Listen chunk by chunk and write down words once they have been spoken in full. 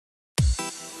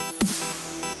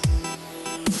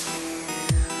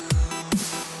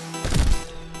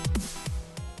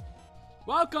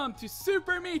Welcome to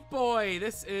Super Meat Boy.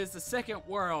 This is the second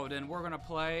world, and we're gonna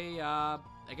play, I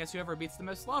guess whoever beats the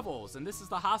most levels, and this is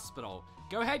the hospital.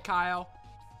 Go ahead, Kyle.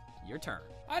 Your turn.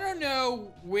 I don't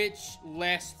know which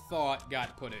less thought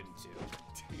got put into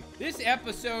this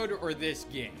episode or this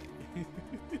game.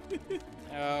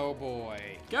 Oh boy.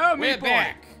 Go, Meat Boy.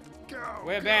 Back. Go.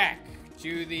 We're back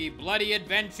to the bloody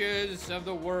adventures of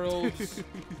the world's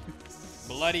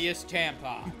bloodiest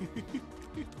tampon.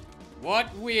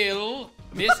 What will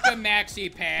Mr.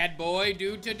 Maxi Pad Boy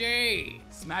do today?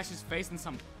 Smash his face in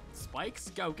some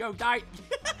spikes? Go, go, die.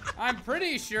 I'm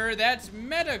pretty sure that's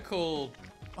medical.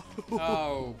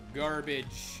 Oh,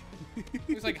 garbage.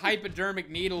 Looks like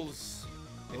hypodermic needles,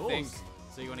 I think.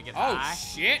 So you want to get Oh, high?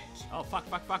 shit. Oh, fuck,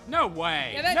 fuck, fuck. No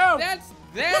way. Yeah, no.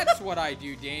 That's what I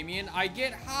do, Damien. I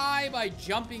get high by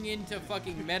jumping into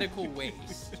fucking medical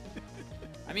waste.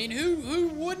 I mean, who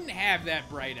wouldn't have that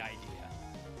bright idea?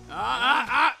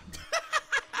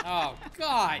 Oh,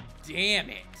 god damn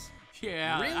it.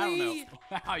 Yeah, really? I don't know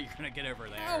how you're gonna get over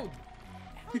there. How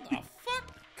the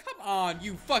fuck? Come on,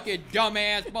 you fucking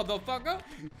dumbass motherfucker.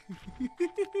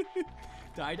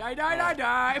 Die, die, die, die,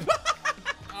 die.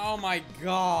 Oh my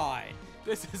god.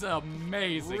 This is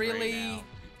amazing. Really? Right now.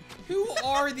 Who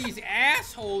are these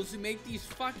assholes who make these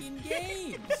fucking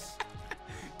games?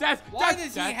 Why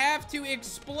does he have to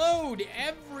explode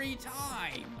every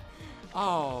time?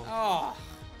 Oh,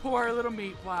 poor little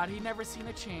meatwad. He never seen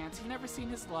a chance. He never seen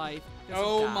his life.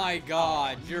 Oh my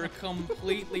god, you're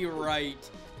completely right.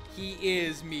 He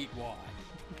is Meatwad.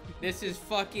 This is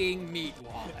fucking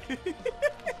Meatwad.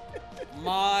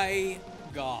 My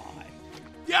god.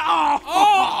 Yeah.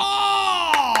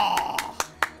 Oh!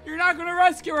 You're not gonna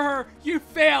rescue her. You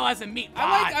fail as a meatwad.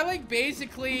 I like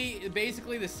basically the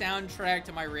soundtrack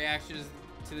to my reactions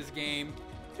to this game.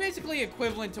 It's basically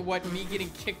equivalent to what me getting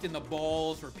kicked in the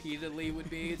balls repeatedly would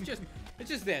be. It's just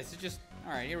this. It's just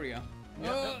all right. Here we go.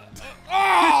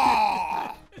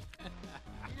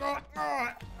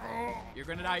 You're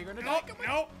gonna die. You're gonna die.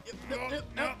 Nope.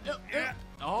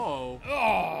 Oh.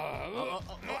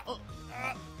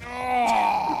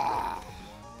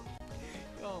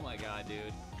 Oh my god,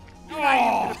 dude. You're not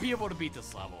even gonna be able to beat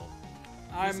this level.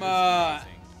 I'm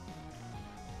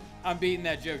beating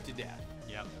that joke to death.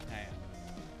 Yep.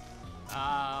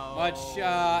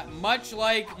 I am. Much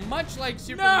like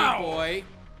Super Meat Boy.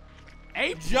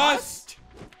 Just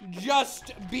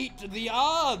beat the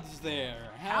odds there.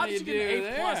 How did you get an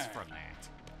A+ from that?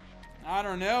 I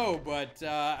don't know, but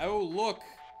oh look.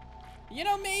 You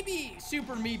know, maybe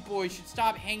Super Meat Boy should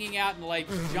stop hanging out in like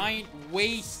giant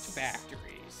waste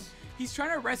factories. He's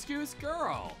trying to rescue his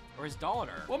girl or his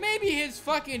daughter. Well, maybe his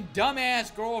fucking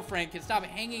dumbass girlfriend can stop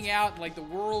hanging out in like the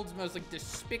world's most like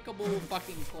despicable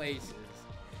fucking places.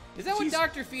 Is that what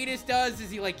Dr. Fetus does?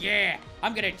 Is he like, yeah,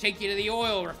 I'm gonna take you to the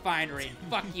oil refinery and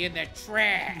fuck you in the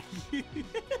trash?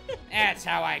 That's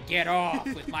how I get off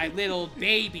with my little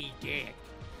baby dick.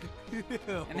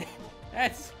 And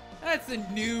that's the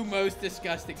new most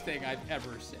disgusting thing I've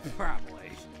ever said.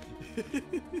 Probably.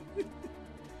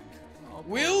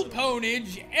 Will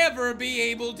Pwnage ever be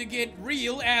able to get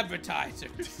real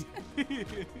advertisers?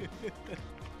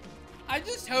 I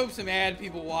just hope some ad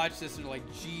people watch this and are like,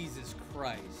 Jesus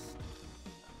Christ.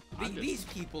 These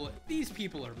people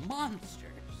are monsters.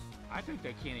 I think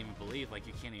they can't even believe, like,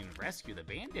 you can't even rescue the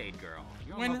Band-Aid girl.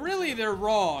 When really they're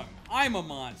wrong. I'm a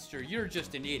monster. You're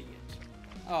just an idiot.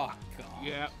 Oh, God.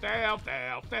 Yeah, fail,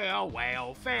 fail, fail,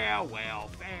 well, fail, well,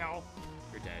 fail.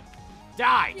 You're dead.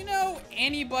 Die! You know,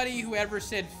 anybody who ever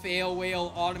said fail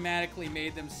whale automatically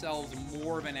made themselves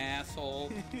more of an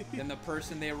asshole than the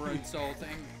person they were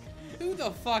insulting. Who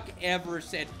the fuck ever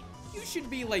said, you should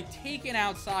be, like, taken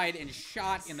outside and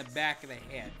shot in the back of the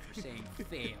head for saying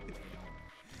fail whale?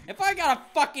 If I gotta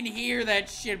fucking hear that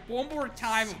shit one more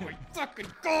time in my fucking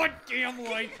goddamn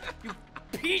life, you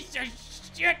piece of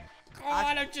shit!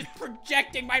 God, I'm just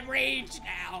projecting my rage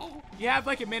now. You have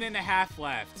like a minute and a half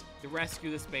left to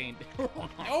rescue this Bane.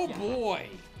 Oh boy.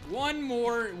 One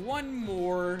more.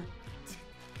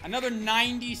 Another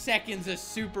 90 seconds of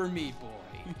Super Meat Boy.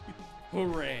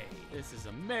 Hooray. This is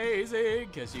amazing,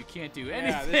 because you can't do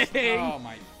anything. Oh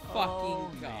my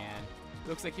fucking God. Man.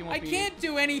 Looks like you won't I can't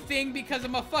do anything because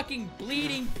I'm a fucking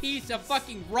bleeding piece of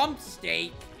fucking rump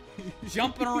steak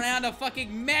jumping around a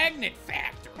fucking magnet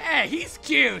factory. Hey, he's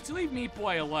cute. Leave Meat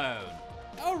Boy alone.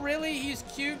 Oh, really? He's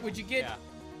cute? Would you get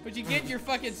your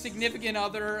fucking significant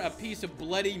other a piece of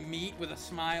bloody meat with a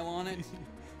smile on it?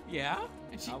 Yeah,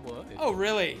 I would. Oh,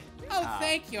 really? Oh,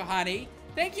 thank you, honey.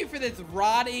 Thank you for this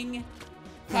rotting,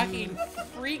 fucking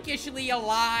freakishly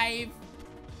alive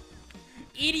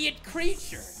idiot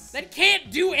creature that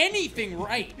can't do anything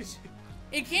right.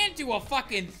 It can't do a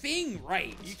fucking thing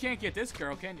right. You can't get this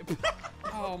girl, can you?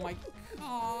 Oh my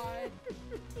god.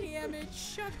 Damn it,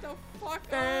 shut the fuck up.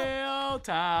 Fail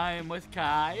time with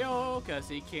Kyle, cause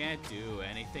he can't do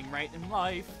anything right in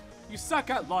life. You suck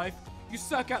at life. You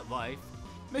suck at life.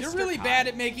 You're Mr. really Kyle. bad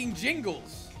at making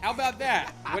jingles. How about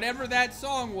that? Whatever that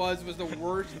song was the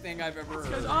worst thing I've ever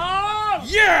heard. Oh!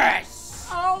 Yes!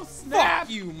 Oh, snap! Fuck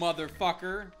you,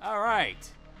 motherfucker. All right.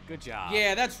 Good job.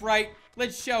 Yeah, that's right.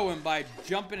 Let's show him by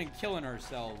jumping and killing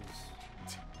ourselves.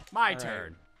 My All turn.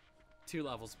 right. 2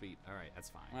 levels beat. All right, that's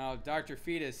fine. Well, Dr.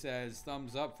 Fetus says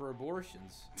thumbs up for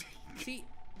abortions. See,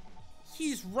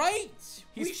 he's right.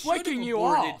 He's We flicking should've you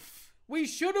aborted. off. We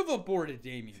should have aborted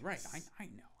Damien. Right, I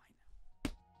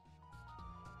know.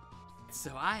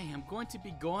 So I am going to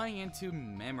be going into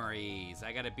memories.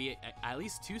 I gotta be at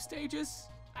least 2 stages.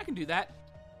 I can do that.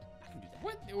 I can do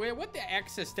that. What the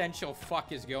existential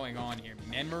fuck is going on here?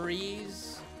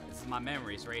 Memories? This is my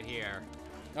memories right here.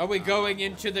 Are we going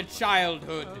into the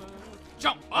childhood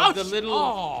Jump! of the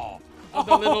little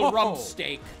little rump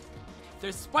steak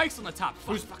There's spikes on the top. Fuck,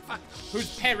 Who's- fuck, fuck.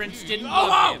 whose parents didn't Oh,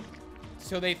 love oh! him,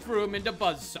 so they threw him into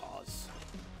buzzsaws?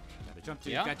 Gotta jump,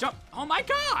 dude. Yeah? Gotta jump. Oh my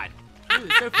god! Dude,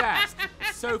 it's so fast.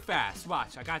 So fast.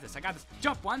 Watch. I got this. I got this.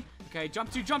 Jump 1. Okay,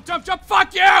 jump 2. Jump, jump, jump.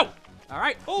 Fuck you! All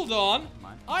right. Hold on. Come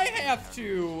on. I have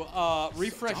to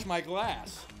refresh my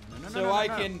glass No, no, so no, no, I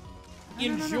no. can no,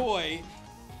 no. enjoy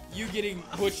you getting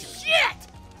butchered. Shit!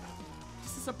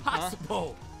 This is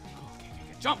impossible. Okay,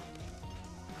 jump.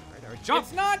 All right, jump.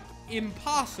 It's not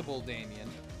impossible, Damien.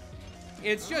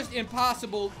 It's just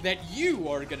impossible that you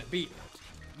are gonna beat it.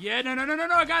 Yeah, no.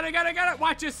 I got it.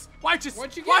 Watch this. Watch this.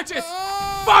 What you Watch get? this.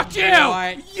 Oh, Fuck you!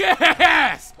 boy.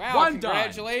 Yes! Wow, One done.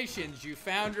 congratulations. You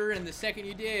found her, and the second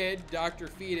you did, Dr.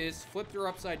 Fetus flipped her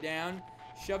upside down,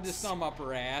 shoved his thumb up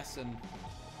her ass, and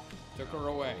took her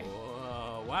away.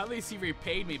 Whoa. Well, at least he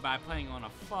repaid me by playing on a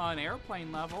fun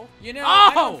airplane level. You know, Oh!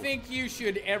 I don't think you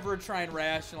should ever try and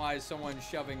rationalize someone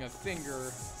shoving a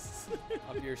finger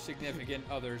up your significant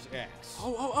other's ass.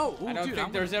 Oh. Ooh, I don't dude, think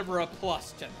I'm there's ever a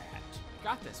plus to that.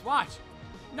 Got this. Watch.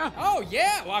 No. Oh,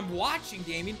 yeah. Well, I'm watching,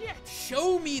 Damien.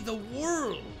 Show me the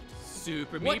world.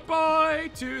 Super What? Meat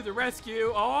Boy to the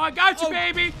rescue. Oh, I got you, Oh.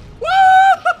 baby.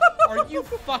 Woo! Are you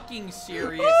fucking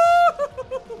serious?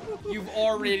 You've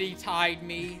already tied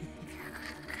me.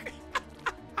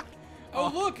 Oh,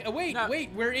 look. Wait, no. wait.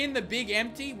 We're in the big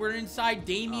empty. We're inside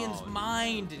Damien's Oh,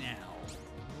 mind now.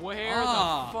 Where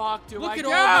Ah, the fuck do look I at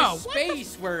go? all this What the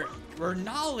space where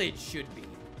knowledge should be.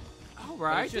 All But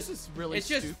right. it's just, This is really it's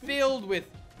just stupid. filled with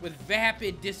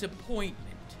vapid disappointment.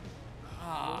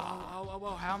 Ah.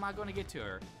 Oh, how am I going to get to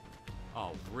her?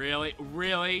 Oh, really?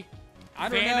 Really? I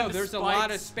don't Fan know. of the There's a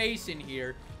lot of spikes? space in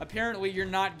here. Apparently, you're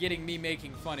not getting me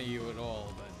making fun of you at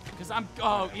all. But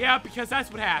Because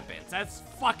that's what happens. That's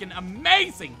fucking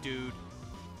amazing, dude.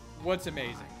 what's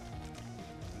amazing?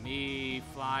 Me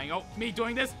flying. Oh, me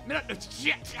doing this.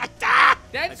 Shit. Ah!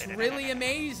 That's really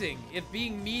amazing. If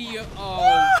being me,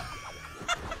 oh,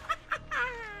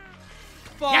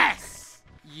 fuck Yes!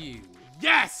 you.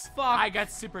 Yes! Fuck I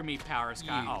got super meat powers,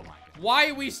 guy. you. Oh my. Why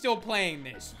are we still playing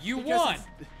this? You Because won.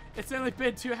 It's only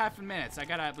been 2.5 minutes. I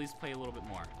gotta at least play a little bit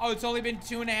more. Oh, it's only been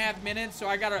 2.5 minutes, so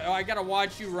I gotta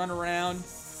watch you run around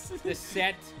the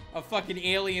set of fucking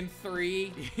Alien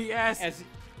 3 Yes.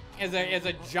 as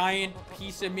a giant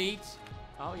piece of meat.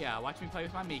 Oh yeah, watch me play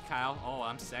with my meat, Kyle. Oh,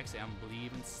 I'm sexy. I'm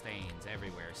leaving stains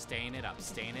everywhere. Stain it up.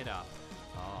 Stain it up.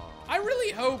 Oh. I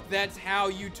really hope that's how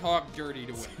you talk dirty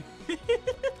to women.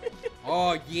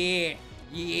 Oh yeah,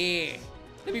 yeah.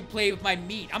 Let me play with my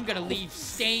meat. I'm gonna leave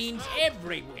stains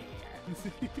everywhere.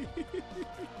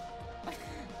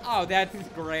 Oh, that's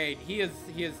great. He is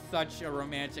such a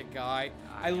romantic guy.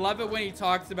 I love it when he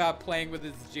talks about playing with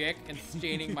his dick and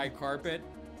staining my carpet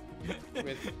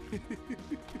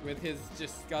with his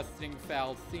disgusting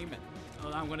foul semen.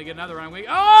 Oh, I'm gonna get another one.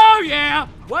 Oh yeah!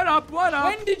 What up? What up?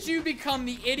 When did you become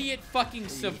the idiot fucking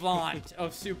savant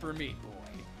of Super Meat Boy?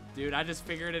 Dude, I just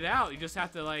figured it out. You just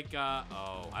have to like, I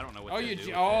don't know what to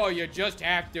do. You just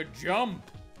have to jump.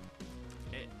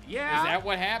 Yeah. Is that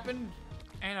what happened?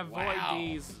 And avoid Wow.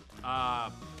 these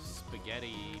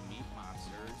spaghetti meat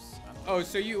monsters. Oh,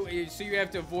 so you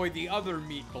have to avoid the other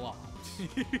meat blobs.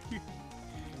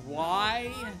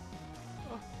 Why?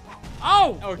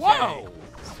 Oh! Okay. Whoa!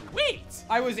 Sweet!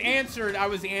 I was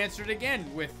answered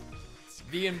again with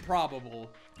the improbable.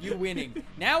 You winning.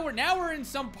 Now we're in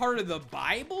some part of the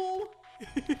Bible?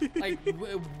 Like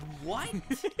what?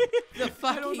 The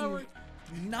I don't know fucking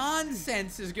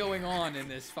nonsense is going on in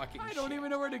this fucking I don't shit.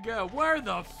 even know where to go. Where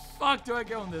the fuck do I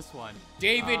go in this one?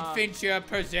 David Fincher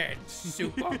presents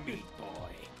Super Meat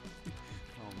Boy.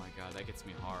 Oh my god, that gets hits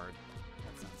me hard.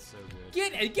 That sounds so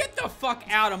good. Get the fuck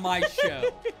out of my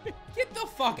show. Get the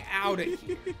fuck out of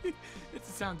here. It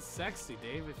sounds sexy,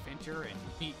 David Fincher and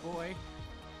Meat Boy.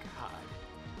 God.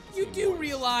 You do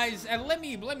realize, and let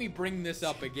me bring this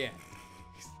up again.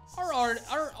 Our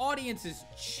audience is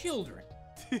children.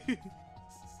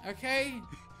 Okay?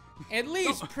 At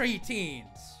least preteens.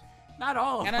 Not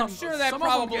all of them. And I'm sure that Some of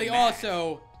them probably get mad.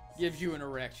 also gives you an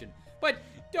erection. But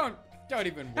don't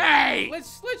even worry. Hey!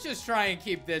 Let's just try and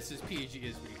keep this as PG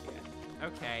as we can.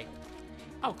 Okay.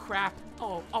 Oh crap.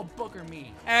 Oh booger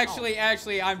me. Actually,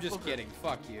 I'm just kidding.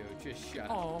 Fuck you. Just shut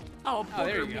up. Oh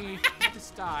there booger you go. me. I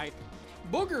just died.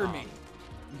 Booger me.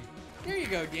 There you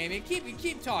go, Damien.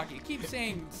 Keep talking. Keep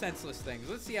saying senseless things.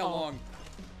 Let's see how long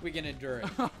we can endure it.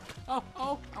 I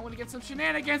want to get some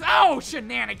shenanigans. Oh,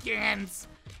 shenanigans.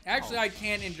 Actually, I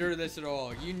can't endure this at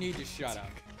all. You need to shut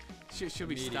up. Should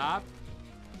we stop?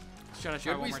 Should I try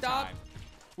Should one we more stop? time?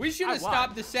 We should have I won.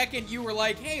 stopped the second you were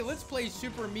like, hey, let's play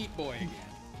Super Meat Boy again.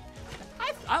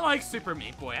 I like Super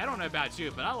Meat Boy. I don't know about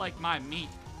you, but I like my meat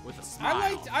with a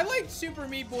smile. I liked Super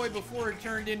Meat Boy before it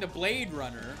turned into Blade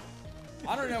Runner.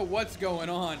 I don't know what's going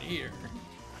on here.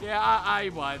 Yeah, I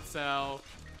won, so...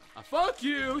 fuck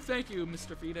you! Thank you,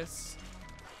 Mr. Fetus.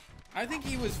 I think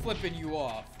he was flipping you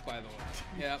off, by the way.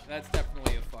 Yeah, that's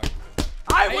definitely a fuck.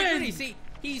 I Hey, win! Vinny, see,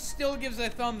 he still gives a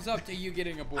thumbs up to you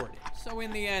getting aborted. So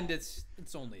in the end, it's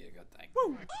only a good thing.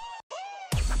 Woo.